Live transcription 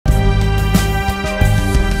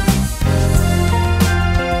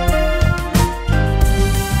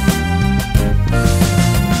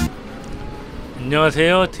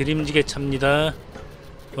안녕하세요, 드림지게차입니다.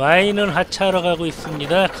 와인을 하차하러 가고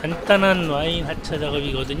있습니다. 간단한 와인 하차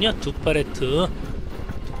작업이거든요. 두 팔레트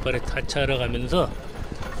하차하러 가면서,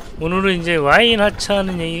 오늘은 이제 와인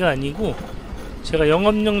하차하는 얘기가 아니고 제가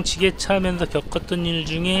영업용 지게차 하면서 겪었던 일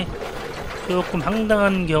중에 조금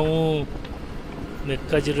황당한 경우 몇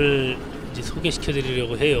가지를 이제 소개시켜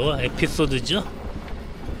드리려고 해요. 에피소드죠.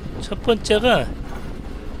 첫 번째가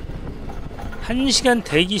 1시간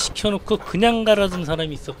대기 시켜놓고 그냥 갈아둔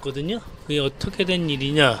사람이 있었거든요. 그게 어떻게 된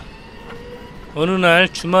일이냐, 어느 날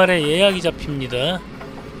주말에 예약이 잡힙니다.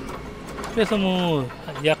 그래서 뭐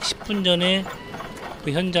약 10분 전에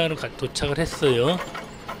그 현장으로 도착을 했어요.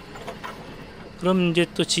 그럼 이제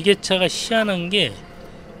또 지게차가 희한한 게,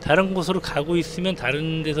 다른 곳으로 가고 있으면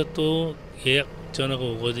다른 데서 또 예약 전화가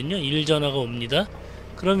오거든요. 일 전화가 옵니다.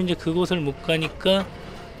 그럼 이제 그곳을 못 가니까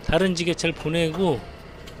다른 지게차를 보내고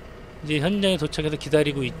이제 현장에 도착해서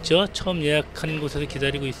기다리고 있죠. 처음 예약한 곳에서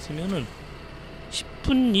기다리고 있으면은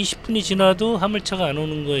 10분, 20분이 지나도 화물차가 안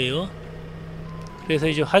오는 거예요. 그래서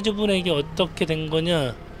이제 화주분에게 어떻게 된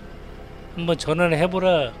거냐 한번 전화를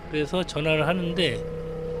해보라, 그래서 전화를 하는데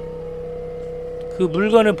그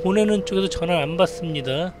물건을 보내는 쪽에서 전화를 안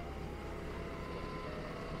받습니다.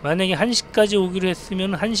 만약에 1시까지 오기로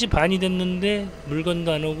했으면 1시 반이 됐는데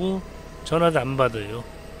물건도 안 오고 전화도 안 받아요.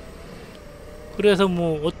 그래서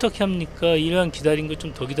뭐 어떻게 합니까? 이랑 기다린 거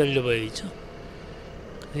좀 더 기다려 봐야죠.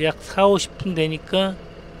 약 40-50분 되니까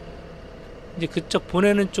이제 그쪽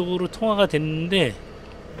보내는 쪽으로 통화가 됐는데,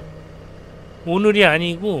 오늘이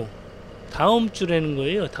아니고 다음 주라는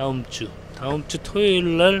거예요. 다음 주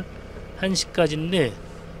토요일 날 1시까지인데,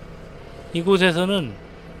 이곳에서는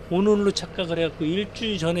오늘로 착각을 해갖고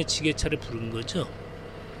일주일 전에 지게차를 부른 거죠.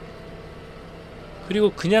 그리고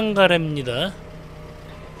그냥 가랍니다.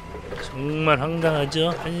 정말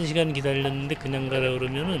황당하죠. 1시간 기다렸는데 그냥 가라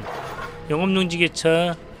그러면은 영업용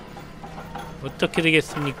지게차 어떻게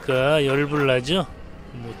되겠습니까? 열불나죠.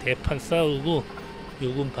 뭐 대판 싸우고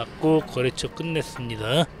요금 받고 거래처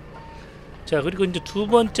끝냈습니다. 자, 그리고 이제 두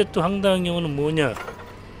번째 또 황당한 경우는 뭐냐,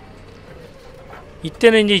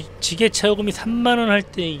 이때는 이제 지게차 요금이 3만원 할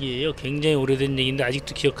때 얘기예요. 굉장히 오래된 얘기인데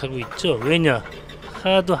아직도 기억하고 있죠. 왜냐,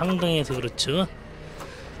 하도 황당해서 그렇죠.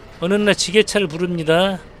 어느 날 지게차를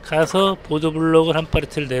부릅니다. 가서 보도블록을 한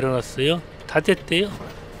팔레트를 내려놨어요. 다 됐대요.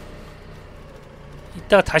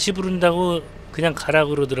 이따가 다시 부른다고 그냥 가라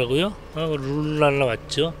그러더라고요. 룰랄라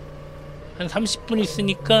왔죠. 한 30분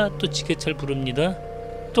있으니까 또 지게차를 부릅니다.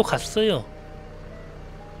 또 갔어요.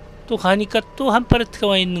 또 가니까 또 한 팔레트가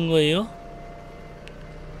와 있는 거예요.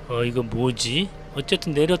 이거 뭐지?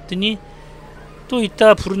 어쨌든 내렸더니 또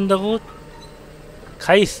이따가 부른다고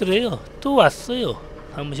가 있으래요. 또 왔어요.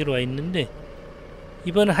 사무실 와 있는데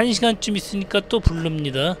이번엔 1시간쯤 있으니까 또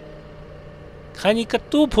부릅니다. 가니까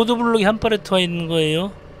또 보도블록이 한 팔레트 와 있는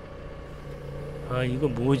거예요. 이거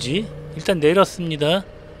뭐지? 일단 내렸습니다.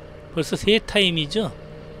 벌써 세 타임이죠.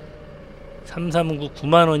 339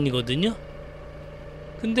 9만원이거든요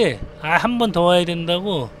근데 한 번 더 와야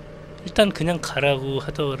된다고 일단 그냥 가라고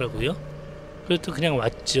하더라고요. 그래서 또 그냥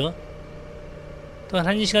왔죠. 또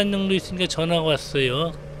한 1시간 정도 있으니까 전화가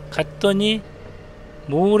왔어요. 갔더니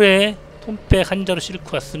모래 폼백 한 자루 싣고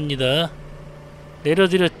왔습니다.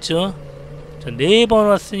 내려드렸죠. 자, 4번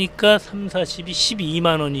왔으니까 3, 4, 12,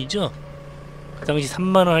 12만원이죠. 그 당시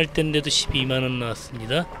 3만원 할 때인데도 12만원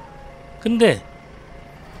나왔습니다. 근데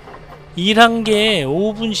일한 게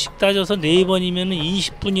 5분씩 따져서 4번이면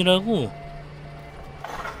 20분이라고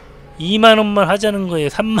 2만원만 하자는 거예요.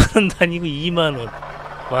 3만원도 아니고 2만원.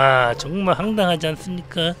 와, 정말 황당하지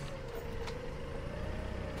않습니까?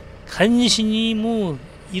 간신히 뭐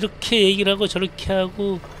이렇게 얘기를 하고 저렇게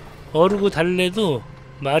하고 어르고 달래도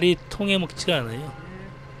말이 통해 먹지가 않아요.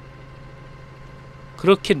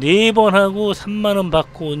 그렇게 4번 하고 3만원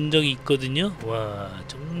받고 온 적이 있거든요. 와,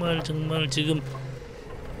 정말 지금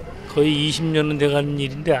거의 20년은 돼가는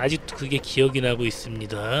일인데 아직도 그게 기억이 나고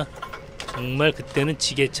있습니다. 정말 그때는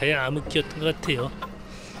지게차의 암흑기였던 것 같아요.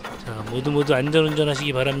 자, 모두 안전운전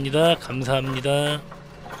하시기 바랍니다. 감사합니다.